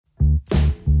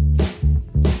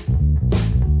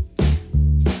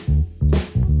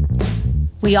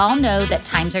We all know that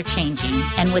times are changing,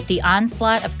 and with the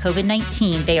onslaught of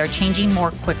COVID-19, they are changing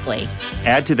more quickly.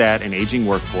 Add to that an aging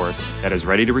workforce that is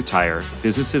ready to retire.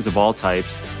 Businesses of all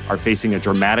types are facing a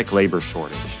dramatic labor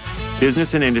shortage.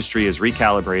 Business and industry is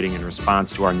recalibrating in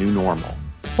response to our new normal.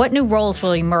 What new roles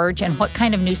will emerge and what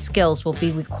kind of new skills will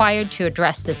be required to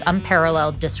address this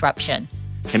unparalleled disruption?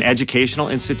 Can educational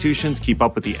institutions keep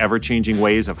up with the ever-changing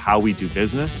ways of how we do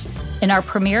business? In our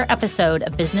premiere episode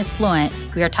of Business Fluent,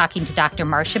 we are talking to Dr.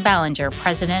 Marcia Ballinger,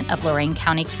 president of Lorain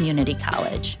County Community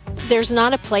College. There's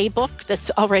not a playbook that's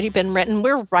already been written.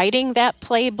 We're writing that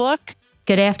playbook.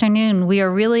 Good afternoon. We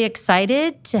are really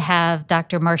excited to have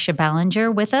Dr. Marcia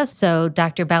Ballinger with us. So,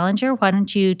 Dr. Ballinger, why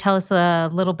don't you tell us a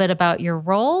little bit about your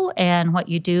role and what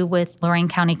you do with Lorain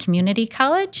County Community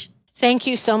College? Thank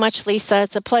you so much, Lisa.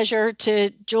 It's a pleasure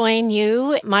to join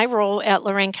you. My role at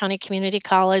Lorain County Community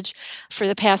College for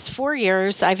the past 4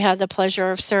 years, I've had the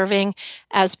pleasure of serving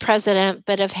as president,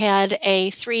 but have had a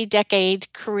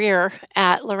 3-decade career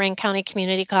at Lorain County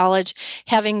Community College,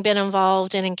 having been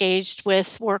involved and engaged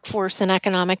with workforce and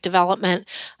economic development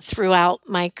throughout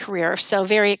my career. So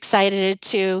very excited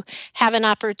to have an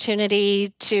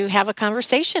opportunity to have a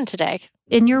conversation today.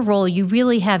 In your role, you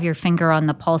really have your finger on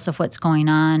the pulse of what's going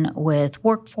on with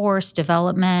workforce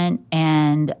development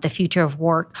and the future of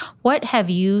work. What have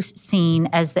you seen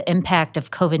as the impact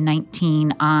of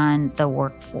COVID-19 on the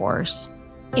workforce?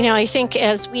 You know, I think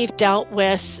as we've dealt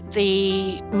with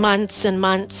the months and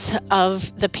months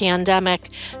of the pandemic,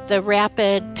 the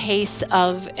rapid pace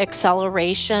of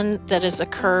acceleration that has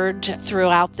occurred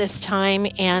throughout this time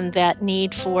and that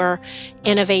need for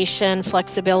innovation,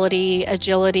 flexibility,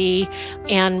 agility,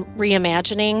 and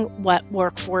reimagining what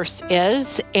workforce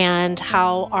is and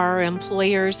how our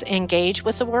employers engage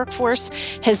with the workforce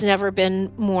has never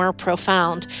been more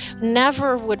profound.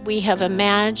 Never would we have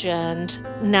imagined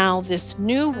now this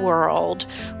new world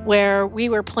where we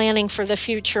were planning for the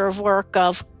future of work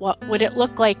of what would it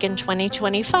look like in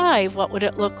 2025, what would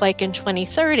it look like in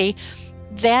 2030,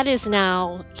 that is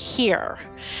now here.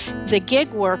 The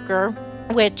gig worker,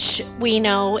 which we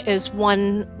know is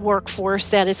one workforce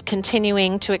that is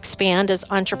continuing to expand as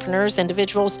entrepreneurs,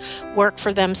 individuals work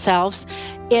for themselves.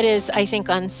 It is, I think,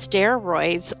 on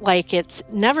steroids like it's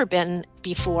never been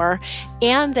before.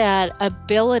 And that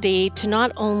ability to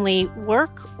not only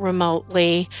work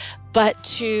remotely, but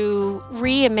to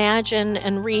reimagine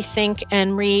and rethink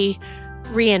and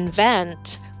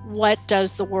reinvent what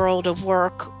does the world of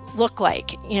work look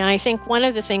like. You know, I think one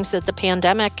of the things that the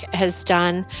pandemic has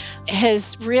done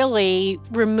has really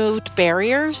removed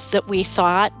barriers that we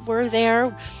thought were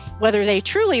there, whether they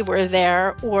truly were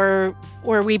there or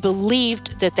we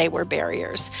believed that they were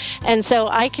barriers. And so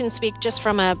I can speak just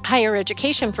from a higher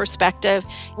education perspective.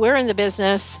 We're in the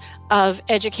business of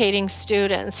educating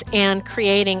students and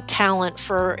creating talent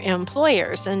for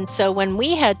employers. And so when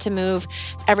we had to move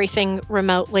everything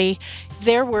remotely,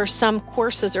 there were some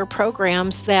courses or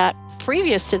programs that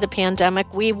previous to the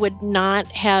pandemic, we would not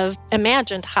have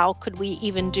imagined how could we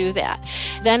even do that.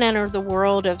 Then enter the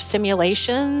world of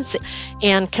simulations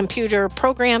and computer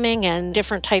programming and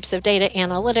different types of data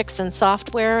analytics and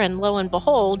software. And lo and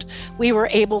behold, we were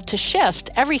able to shift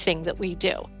everything that we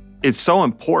do. It's so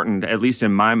important, at least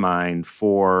in my mind,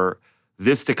 for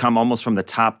this to come almost from the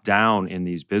top down in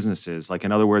these businesses. Like,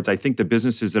 in other words, I think the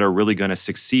businesses that are really going to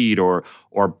succeed or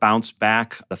bounce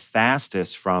back the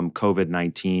fastest from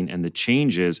COVID-19 and the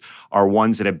changes are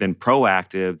ones that have been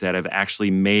proactive, that have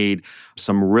actually made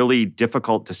some really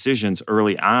difficult decisions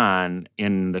early on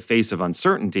in the face of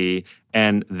uncertainty.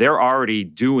 And they're already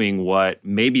doing what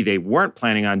maybe they weren't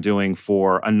planning on doing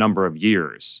for a number of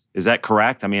years. Is that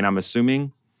correct? I mean, I'm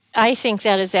assuming? I think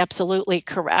that is absolutely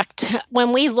correct.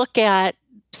 When we look at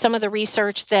some of the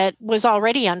research that was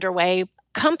already underway,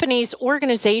 companies,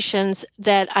 organizations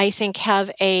that I think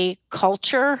have a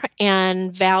culture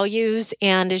and values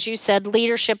and, as you said,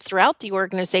 leadership throughout the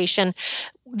organization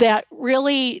that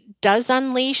really does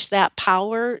unleash that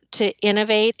power to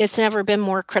innovate. It's never been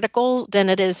more critical than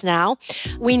it is now.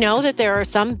 We know that there are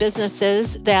some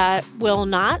businesses that will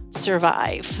not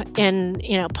survive in,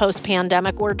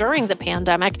 post-pandemic or during the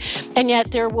pandemic, and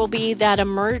yet there will be that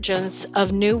emergence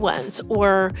of new ones.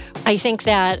 Or I think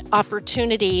that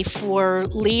opportunity for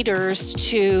leaders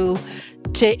to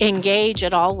engage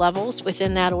at all levels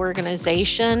within that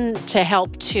organization to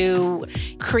help to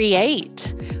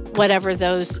create whatever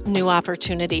those new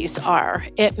opportunities are.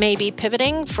 It may be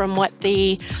pivoting from what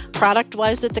the product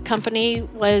was that the company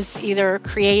was either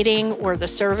creating or the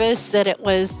service that it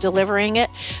was delivering it.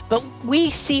 But we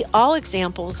see all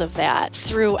examples of that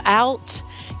throughout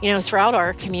throughout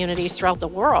our communities, throughout the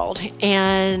world.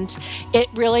 And it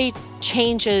really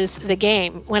changes the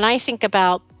game. When I think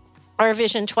about our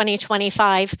Vision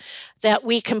 2025 that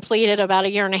we completed about a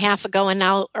year and a half ago and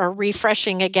now are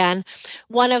refreshing again,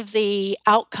 one of the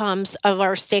outcomes of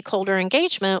our stakeholder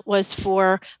engagement was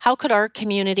for how could our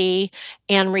community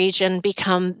and region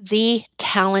become the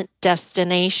talent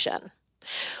destination?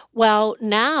 Well,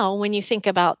 now when you think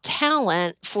about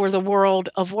talent for the world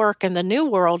of work and the new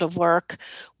world of work,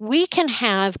 we can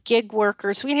have gig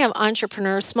workers, we can have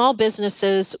entrepreneurs, small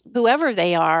businesses, whoever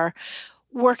they are,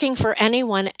 working for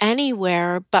anyone,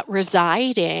 anywhere, but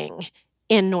residing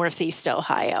in Northeast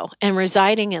Ohio and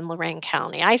residing in Lorain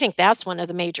County. I think that's one of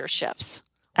the major shifts.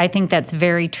 I think that's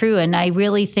very true. And I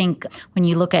really think when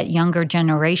you look at younger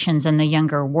generations and the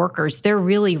younger workers, they're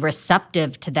really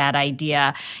receptive to that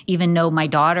idea. Even though my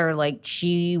daughter,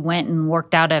 she went and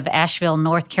worked out of Asheville,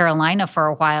 North Carolina for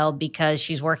a while because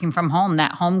she's working from home.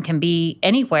 That home can be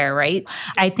anywhere, right?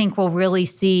 I think we'll really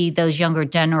see those younger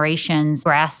generations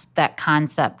grasp that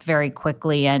concept very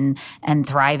quickly and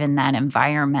thrive in that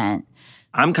environment.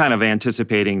 I'm kind of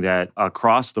anticipating that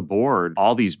across the board,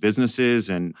 all these businesses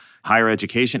and higher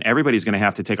education, everybody's going to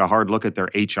have to take a hard look at their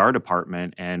HR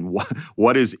department and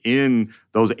what is in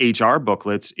those HR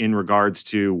booklets in regards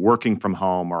to working from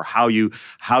home or how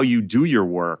you do your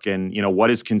work and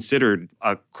what is considered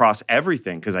across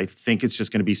everything, because I think it's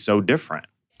just going to be so different.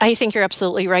 I think you're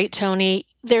absolutely right, Tony.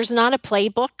 There's not a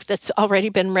playbook that's already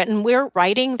been written. We're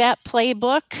writing that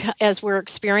playbook as we're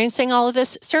experiencing all of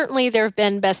this. Certainly, there have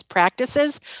been best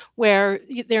practices where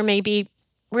there may be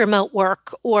remote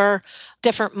work or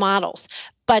different models.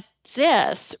 But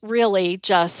this really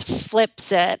just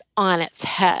flips it on its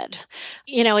head.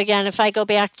 Again, if I go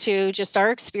back to just our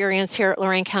experience here at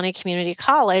Lorain County Community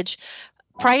College,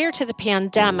 prior to the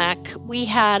pandemic, we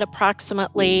had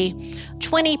approximately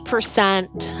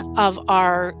 20% of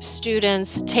our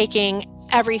students taking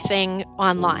everything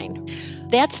online.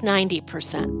 That's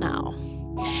 90% now.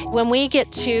 When we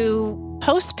get to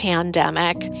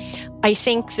post-pandemic, I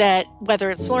think that whether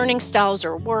it's learning styles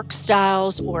or work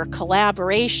styles or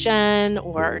collaboration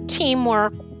or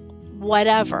teamwork,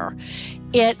 whatever,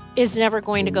 it is never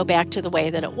going to go back to the way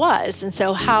that it was. And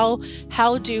so how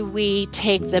do we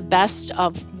take the best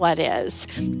of what is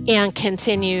and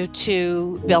continue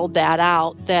to build that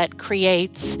out that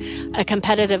creates a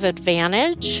competitive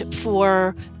advantage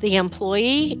for the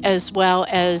employee as well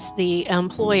as the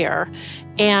employer?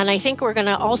 And I think we're going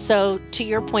to also, to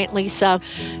your point, Lisa,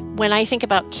 when I think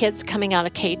about kids coming out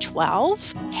of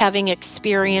K-12, having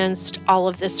experienced all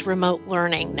of this remote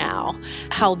learning now,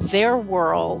 how their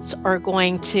worlds are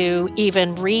going to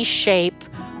even reshape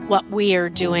what we are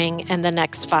doing in the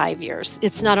next 5 years.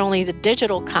 It's not only the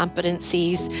digital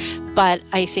competencies, but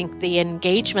I think the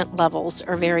engagement levels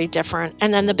are very different.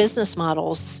 And then the business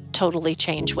models totally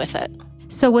change with it.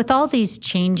 So with all these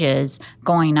changes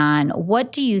going on,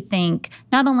 what do you think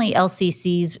not only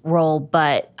LCC's role,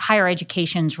 but higher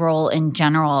education's role in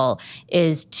general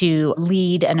is to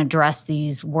lead and address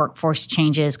these workforce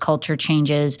changes, culture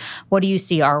changes? What do you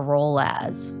see our role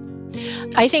as?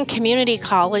 I think community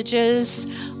colleges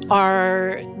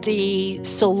are the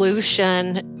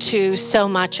solution to so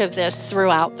much of this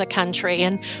throughout the country.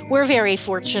 And we're very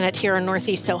fortunate here in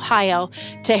Northeast Ohio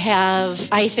to have,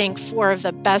 I think, 4 of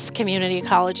the best community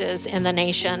colleges in the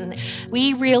nation.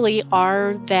 We really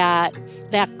are that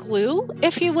glue,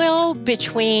 if you will,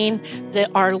 between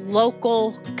our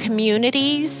local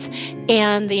communities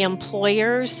and the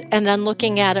employers, and then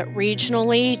looking at it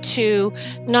regionally to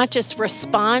not just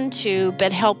respond to,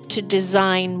 but help to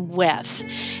design with.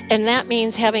 And that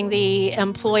means having the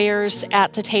employers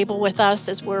at the table with us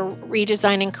as we're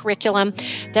redesigning curriculum.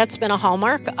 That's been a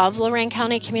hallmark of Lorain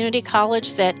County Community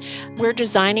College, that we're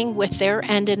designing with their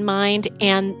end in mind,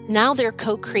 and now they're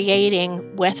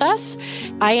co-creating with us.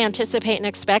 I anticipate and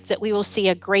expect that we will see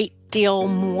a great deal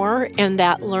more in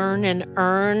that learn and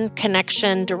earn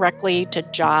connection directly to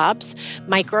jobs,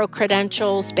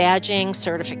 micro-credentials, badging,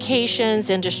 certifications,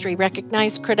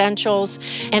 industry-recognized credentials,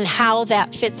 and how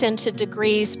that fits into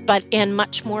degrees, but in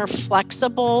much more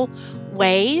flexible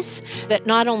ways that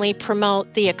not only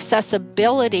promote the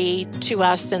accessibility to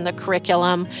us in the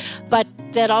curriculum, but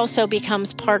that also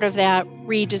becomes part of that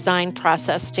redesign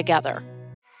process together.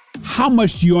 How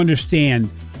much do you understand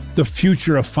the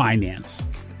future of finance?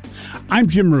 I'm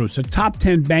Jim Roos, a top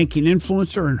 10 banking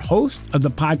influencer and host of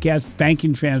the podcast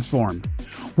Banking Transformed,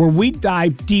 where we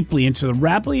dive deeply into the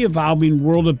rapidly evolving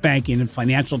world of banking and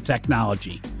financial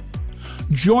technology.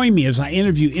 Join me as I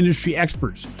interview industry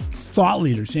experts, thought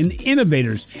leaders and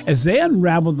innovators as they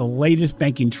unravel the latest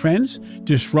banking trends,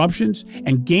 disruptions,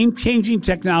 and game-changing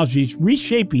technologies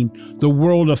reshaping the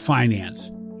world of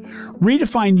finance.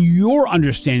 Redefine your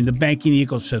understanding of the banking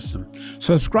ecosystem.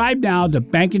 Subscribe now to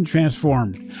Banking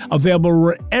Transformed, available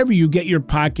wherever you get your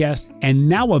podcast and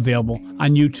now available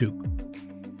on YouTube.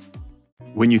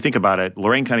 When you think about it,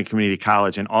 Lorain County Community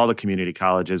College and all the community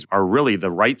colleges are really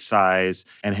the right size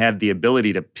and have the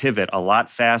ability to pivot a lot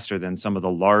faster than some of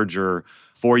the larger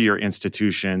four-year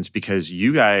institutions, because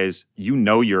you guys, you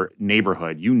know your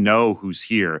neighborhood, you know who's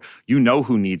here, you know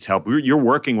who needs help. You're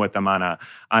working with them on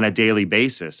a daily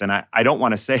basis. And I don't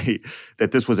want to say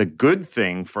that this was a good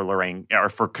thing for Lorain or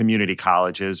for community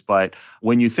colleges, but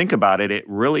when you think about it, it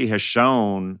really has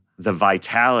shown the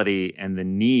vitality and the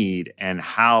need and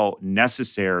how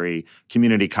necessary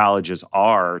community colleges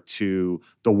are to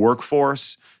the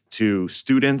workforce, to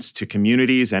students, to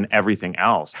communities, and everything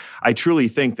else. I truly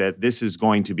think that this is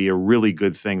going to be a really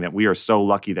good thing, that we are so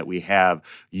lucky that we have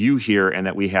you here and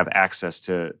that we have access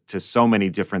to so many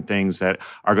different things that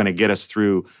are going to get us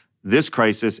through this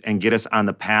crisis and get us on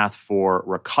the path for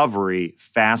recovery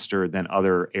faster than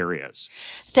other areas.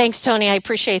 Thanks, Tony. I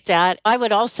appreciate that. I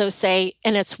would also say,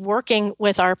 and it's working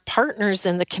with our partners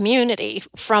in the community,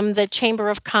 from the Chamber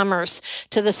of Commerce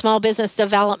to the Small Business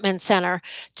Development Center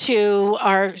to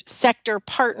our sector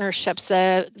partnerships,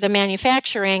 the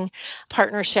manufacturing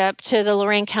partnership to the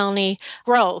Lorain County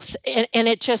Growth. And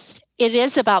it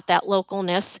is about that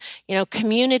localness. You know,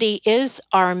 community is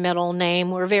our middle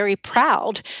name. We're very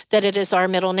proud that it is our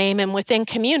middle name, and within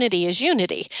community is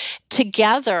unity.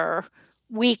 Together,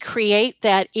 we create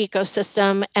that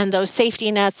ecosystem and those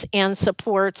safety nets and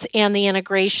supports and the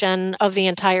integration of the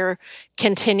entire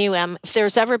continuum. If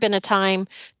there's ever been a time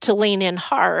to lean in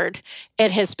hard,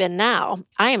 it has been now.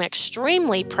 I am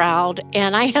extremely proud,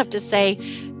 and I have to say,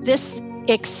 this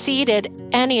exceeded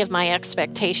any of my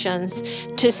expectations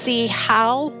to see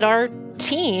how our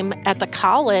team at the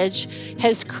college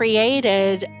has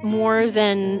created more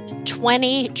than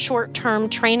 20 short-term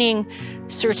training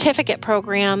certificate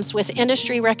programs with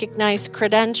industry-recognized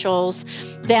credentials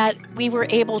that we were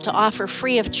able to offer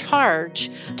free of charge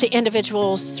to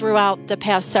individuals throughout the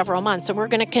past several months. And we're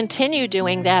going to continue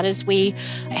doing that, as we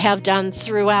have done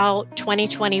throughout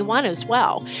 2021 as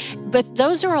well. But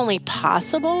those are only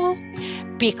possible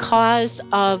because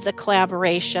of the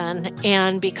collaboration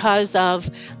and because of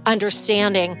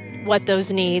understanding what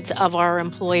those needs of our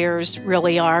employers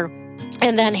really are.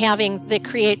 And then having the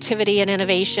creativity and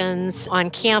innovations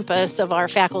on campus of our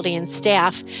faculty and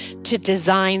staff to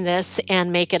design this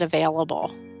and make it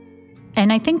available.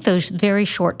 And I think those very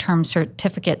short-term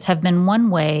certificates have been one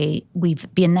way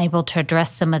we've been able to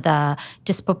address some of the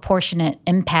disproportionate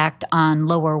impact on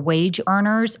lower wage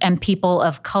earners, and people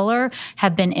of color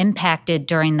have been impacted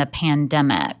during the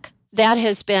pandemic. That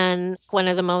has been one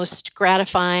of the most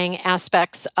gratifying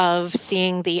aspects of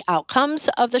seeing the outcomes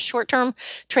of the short-term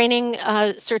training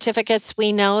certificates.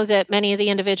 We know that many of the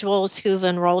individuals who've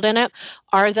enrolled in it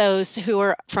are those who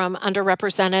are from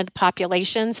underrepresented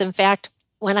populations. In fact,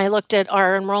 when I looked at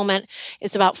our enrollment,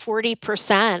 it's about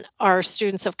 40% are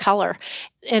students of color,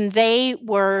 and they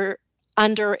were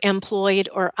underemployed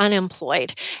or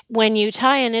unemployed. When you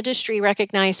tie an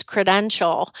industry-recognized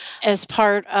credential as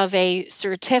part of a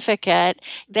certificate,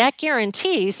 that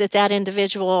guarantees that that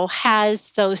individual has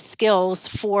those skills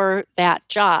for that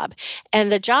job.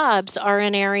 And the jobs are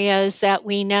in areas that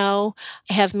we know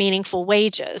have meaningful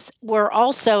wages. We're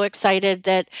also excited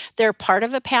that they're part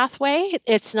of a pathway.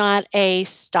 It's not a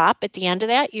stop at the end of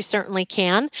that. You certainly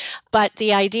can. But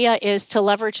the idea is to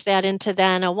leverage that into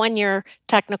then a one-year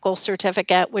technical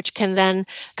certificate, which can then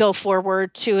go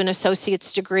forward to an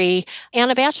associate's degree and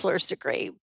a bachelor's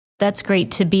degree. That's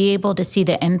great to be able to see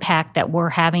the impact that we're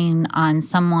having on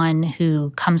someone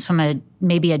who comes from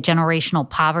maybe a generational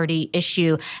poverty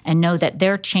issue and know that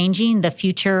they're changing the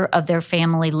future of their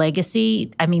family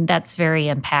legacy. I mean, that's very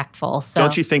impactful. So,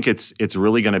 don't you think it's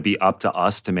really going to be up to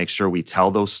us to make sure we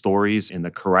tell those stories in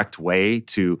the correct way,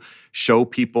 to show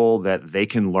people that they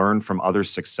can learn from other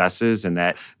successes and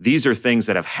that these are things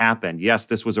that have happened. Yes,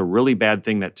 this was a really bad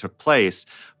thing that took place,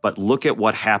 but look at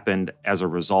what happened as a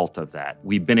result of that.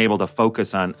 We've been able to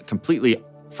focus on completely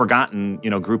forgotten,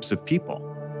 groups of people.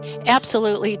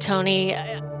 Absolutely, Tony.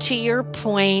 To your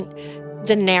point,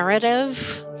 the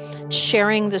narrative,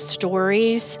 sharing the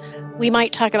stories, we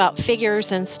might talk about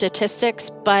figures and statistics,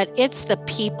 but it's the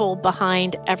people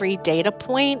behind every data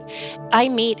point. I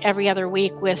meet every other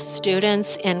week with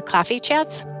students in coffee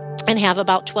chats, and have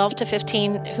about 12 to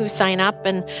 15 who sign up.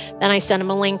 And then I send them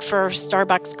a link for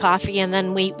Starbucks coffee, and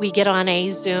then we get on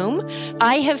a Zoom.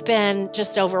 I have been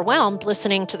just overwhelmed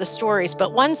listening to the stories.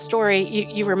 But one story,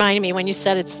 you reminded me when you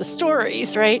said it's the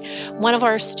stories, right? One of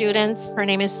our students, her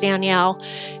name is Danielle,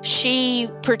 she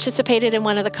participated in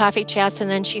one of the coffee chats, and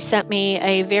then she sent me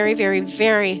a very, very,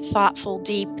 very thoughtful,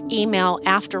 deep email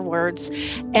afterwards.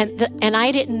 And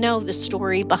I didn't know the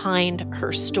story behind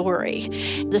her story.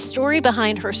 The story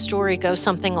behind her story goes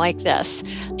something like this.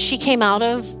 She came out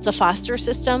of the foster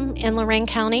system in Lorain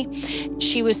County.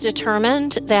 She was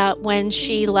determined that when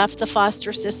she left the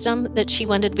foster system that she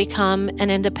wanted to become an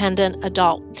independent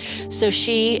adult. So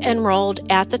she enrolled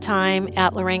at the time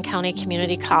at Lorain County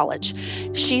Community College.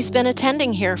 She's been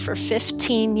attending here for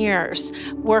 15 years,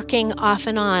 working off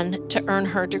and on to earn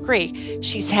her degree.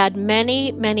 She's had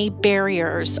many, many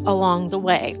barriers along the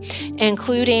way,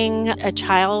 including a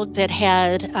child that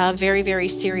had very, very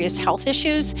serious health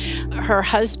issues. Her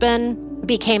husband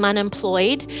became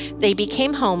unemployed. They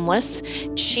became homeless.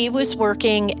 She was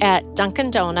working at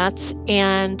Dunkin' Donuts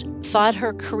and thought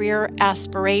her career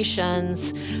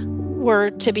aspirations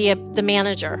were to be the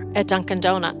manager at Dunkin'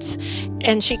 Donuts.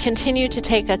 And she continued to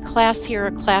take a class here,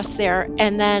 a class there.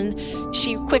 And then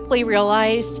she quickly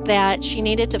realized that she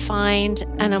needed to find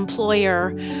an employer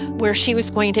where she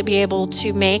was going to be able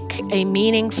to make a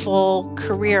meaningful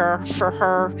career for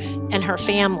her and her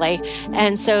family.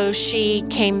 And so she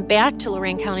came back to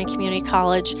Lorain County Community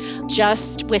College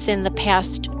just within the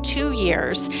past 2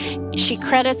 years. She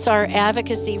credits our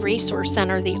Advocacy Resource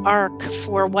Center, the ARC,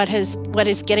 for what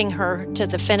is getting her to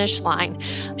the finish line.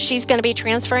 She's going to be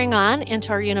transferring on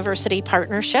into our university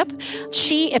partnership.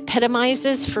 She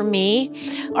epitomizes for me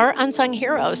our unsung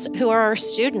heroes, who are our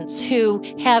students who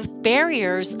have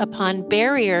barriers upon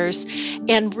barriers,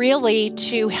 and really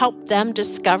to help them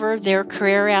discover their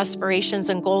career aspirations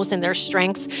and goals and their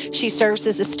strengths. She serves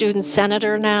as a student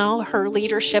senator now. Her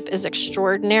leadership is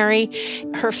extraordinary.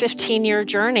 Her 15-year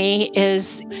journey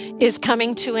is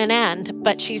coming to an end,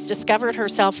 but she's discovered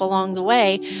herself along the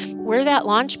way. We're that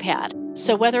launch pad.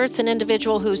 So whether it's an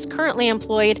individual who's currently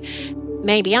employed,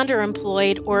 maybe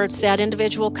underemployed, or it's that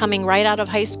individual coming right out of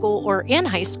high school or in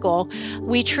high school,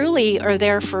 we truly are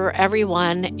there for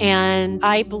everyone. And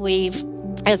I believe,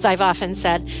 as I've often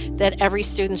said, that every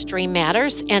student's dream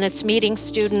matters, and it's meeting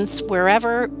students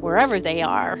wherever they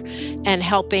are and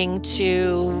helping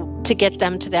to get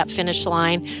them to that finish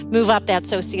line, move up that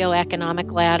socioeconomic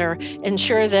ladder,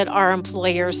 ensure that our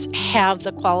employers have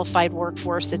the qualified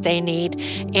workforce that they need,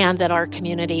 and that our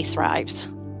community thrives.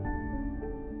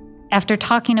 After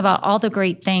talking about all the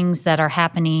great things that are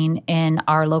happening in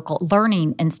our local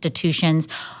learning institutions,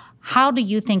 how do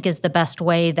you think is the best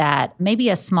way that maybe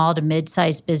a small to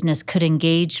mid-sized business could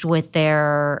engage with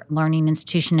their learning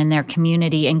institution in their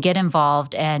community and get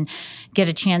involved and get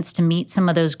a chance to meet some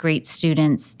of those great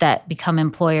students that become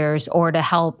employers, or to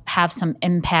help have some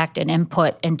impact and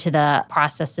input into the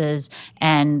processes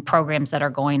and programs that are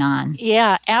going on?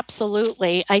 Yeah,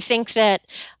 absolutely. I think that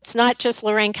it's not just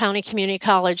Lorain County Community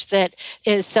College that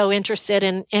is so interested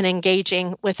in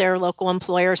engaging with their local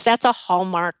employers. That's a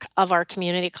hallmark of our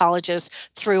community colleges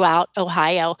throughout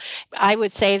Ohio. I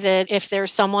would say that if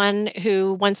there's someone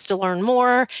who wants to learn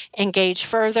more, engage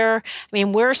further, I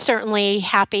mean, we're certainly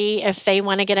happy if they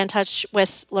want to get in touch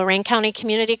with Lorain County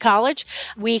Community College.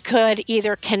 We could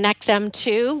either connect them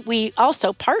to, we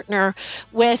also partner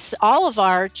with all of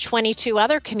our 22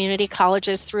 other community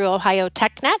colleges through Ohio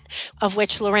TechNet, of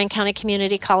which Lorain County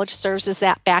Community College serves as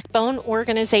that backbone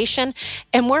organization.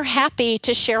 And we're happy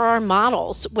to share our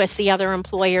models with the other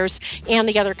employers and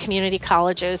the other community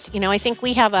colleges. You know, I think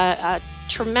we have a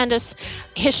tremendous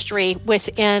history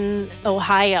within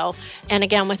Ohio, and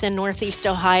again within Northeast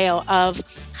Ohio, of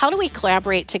how do we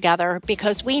collaborate together,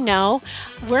 because we know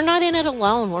we're not in it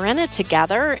alone, we're in it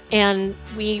together, and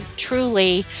we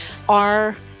truly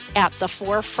are at the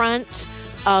forefront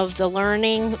of the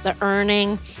learning, the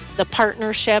earning, the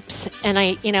partnerships. And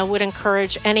I, would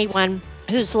encourage anyone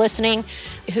who's listening,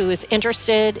 who is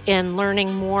interested in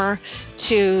learning more,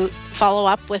 to follow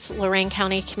up with Lorain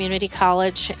County Community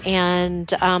College,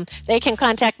 and they can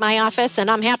contact my office, and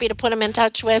I'm happy to put them in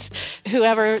touch with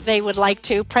whoever they would like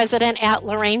to,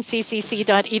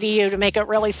 president@loraincccc.edu, to make it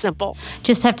really simple.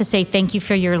 Just have to say thank you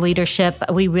for your leadership.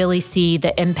 We really see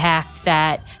the impact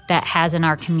that has in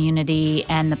our community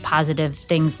and the positive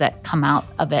things that come out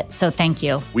of it. So thank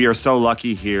you. We are so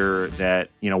lucky here that,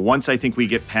 once I think we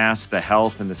get past the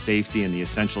health and the safety and the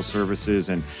essential services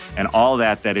and all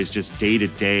that is just day to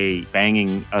day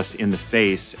banging us in the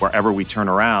face wherever we turn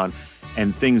around,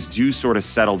 and things do sort of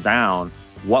settle down,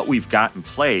 what we've got in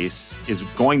place is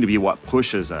going to be what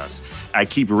pushes us. I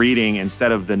keep reading,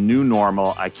 instead of the new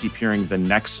normal, I keep hearing the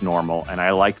next normal. And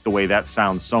I like the way that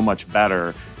sounds so much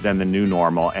better than the new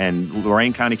normal. And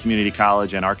Lorain County Community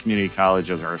College and our community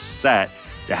colleges are set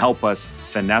to help us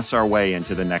finesse our way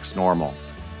into the next normal.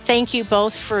 Thank you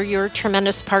both for your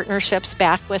tremendous partnerships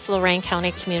back with Lorain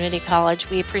County Community College.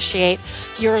 We appreciate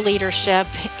your leadership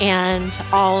and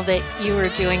all that you are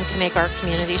doing to make our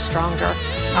community stronger.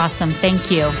 Awesome. Thank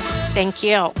you. Thank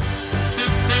you.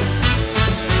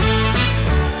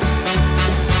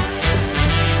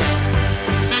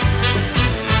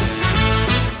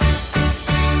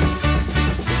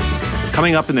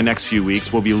 Coming up in the next few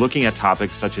weeks, we'll be looking at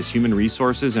topics such as human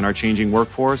resources in our changing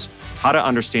workforce, how to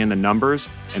understand the numbers,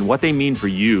 and what they mean for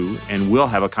you, and we'll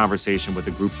have a conversation with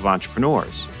a group of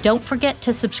entrepreneurs. Don't forget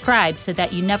to subscribe so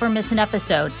that you never miss an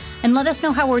episode, and let us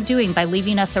know how we're doing by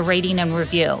leaving us a rating and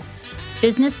review.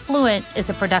 Business Fluent is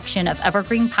a production of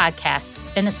Evergreen Podcast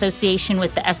in association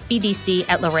with the SBDC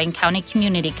at Lorain County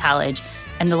Community College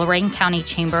and the Lorain County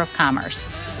Chamber of Commerce.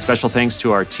 Special thanks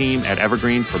to our team at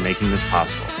Evergreen for making this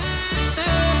possible.